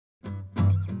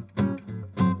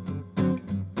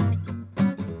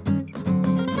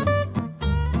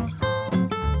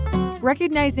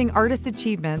Recognizing artists'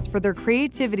 achievements for their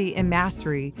creativity and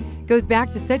mastery goes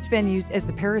back to such venues as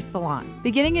the Paris Salon.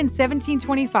 Beginning in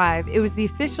 1725, it was the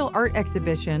official art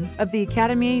exhibition of the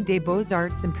Académie des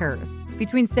Beaux-Arts in Paris.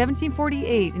 Between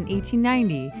 1748 and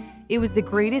 1890, it was the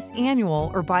greatest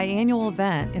annual or biannual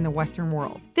event in the Western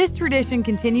world. This tradition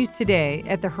continues today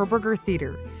at the Herberger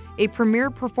Theater, a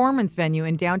premier performance venue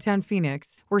in downtown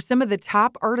Phoenix where some of the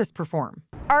top artists perform.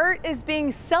 Art is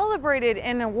being celebrated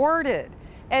and awarded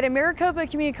at a Maricopa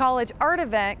Community College art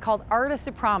event called Artists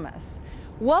of Promise.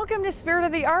 Welcome to Spirit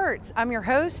of the Arts. I'm your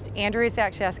host, Andrea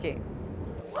Zakrzewski.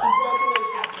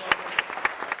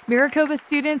 Maricopa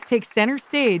students take center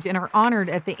stage and are honored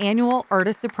at the annual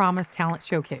Artists of Promise Talent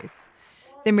Showcase.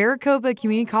 The Maricopa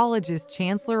Community College's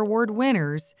Chancellor Award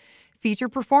winners feature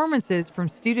performances from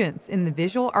students in the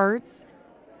visual arts,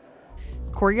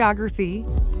 choreography,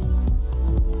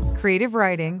 creative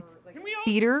writing,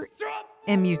 theater,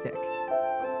 and music.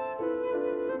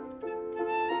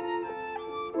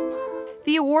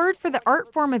 The award for the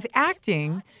art form of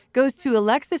acting goes to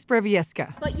Alexis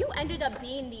Brevieska. But you ended up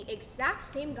being the exact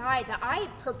same guy that I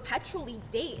perpetually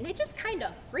date, and it just kind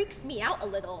of freaks me out a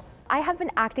little. I have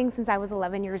been acting since I was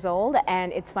 11 years old,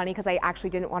 and it's funny because I actually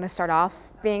didn't want to start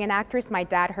off being an actress. My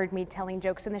dad heard me telling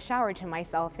jokes in the shower to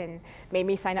myself and made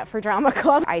me sign up for drama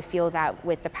club. I feel that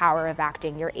with the power of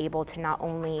acting, you're able to not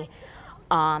only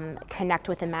connect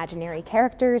with imaginary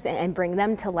characters and bring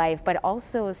them to life, but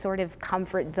also sort of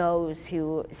comfort those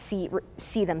who see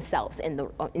themselves in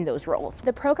those roles.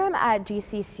 The program at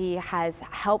GCC has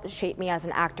helped shape me as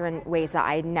an actor in ways that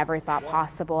I never thought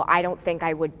possible. I don't think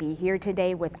I would be here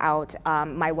today without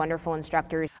my wonderful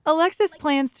instructors. Alexis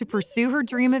plans to pursue her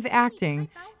dream of acting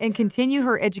and continue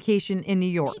her education in New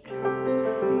York.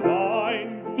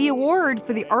 The award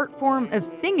for the art form of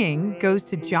singing goes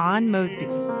to John Mosby.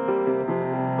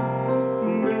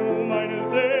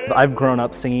 I've grown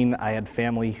up singing. I had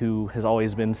family who has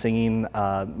always been singing.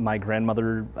 My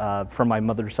grandmother from my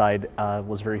mother's side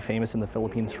was very famous in the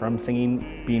Philippines from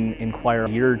singing. Being in choir a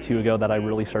year or two ago that I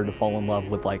really started to fall in love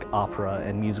with like opera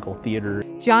and musical theater.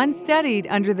 John studied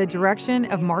under the direction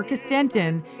of Marcus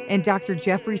Denton and Dr.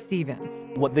 Jeffrey Stevens.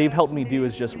 What they've helped me do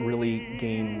is just really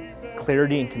gain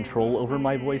clarity and control over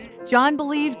my voice. John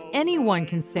believes anyone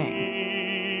can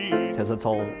sing. Because that's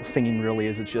all singing really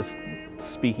is. It's just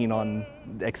speaking on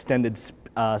extended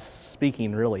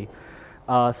speaking really.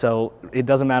 So it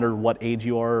doesn't matter what age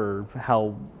you are or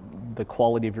how the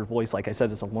quality of your voice, like I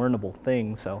said, it's a learnable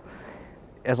thing. So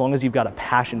as long as you've got a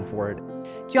passion for it.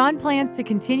 John plans to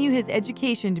continue his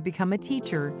education to become a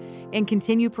teacher and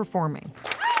continue performing.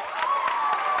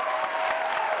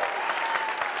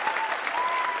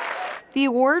 The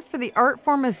award for the art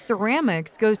form of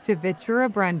ceramics goes to Ventura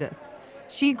Brandes.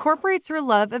 She incorporates her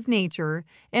love of nature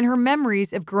and her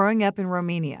memories of growing up in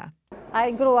Romania.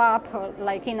 I grew up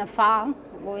like in a farm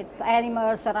with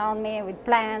animals around me, with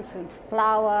plants, with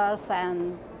flowers,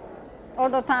 and all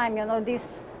the time, you know, these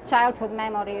childhood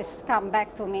memories come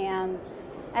back to me, and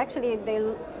actually they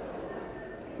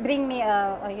bring me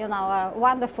a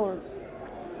wonderful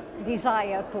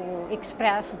desire to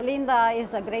express. Linda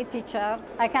is a great teacher.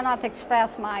 I cannot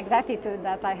express my gratitude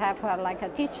that I have her like a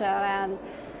teacher and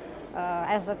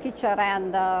as a teacher,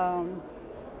 and her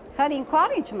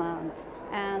encouragement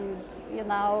and, you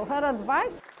know, her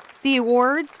advice. The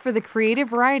awards for the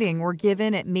creative writing were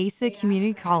given at Mesa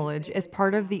Community College as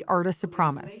part of the Artists of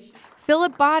Promise.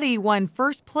 Philip Body won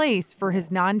first place for his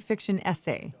nonfiction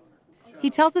essay. He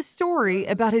tells a story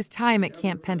about his time at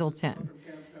Camp Pendleton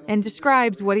and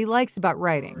describes what he likes about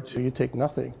writing. So you take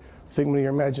nothing, figment of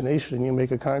your imagination, and you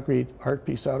make a concrete art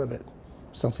piece out of it.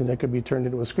 Something that could be turned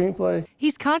into a screenplay.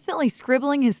 He's constantly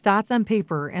scribbling his thoughts on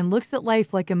paper and looks at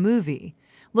life like a movie,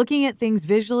 looking at things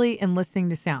visually and listening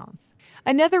to sounds.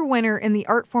 Another winner in the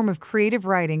art form of creative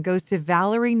writing goes to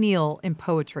Valerie Neal in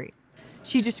poetry.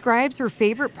 She describes her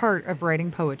favorite part of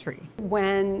writing poetry.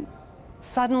 When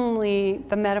suddenly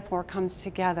the metaphor comes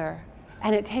together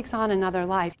and it takes on another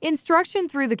life. Instruction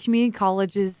through the community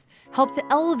colleges help to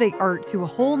elevate art to a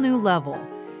whole new level.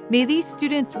 May these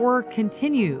students' work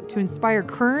continue to inspire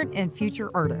current and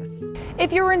future artists.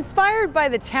 If you're inspired by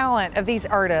the talent of these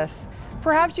artists,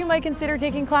 perhaps you might consider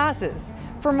taking classes.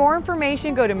 For more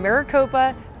information, go to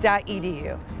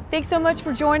maricopa.edu. Thanks so much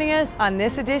for joining us on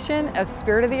this edition of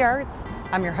Spirit of the Arts.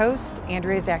 I'm your host,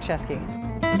 Andrea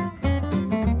Zakrzewski.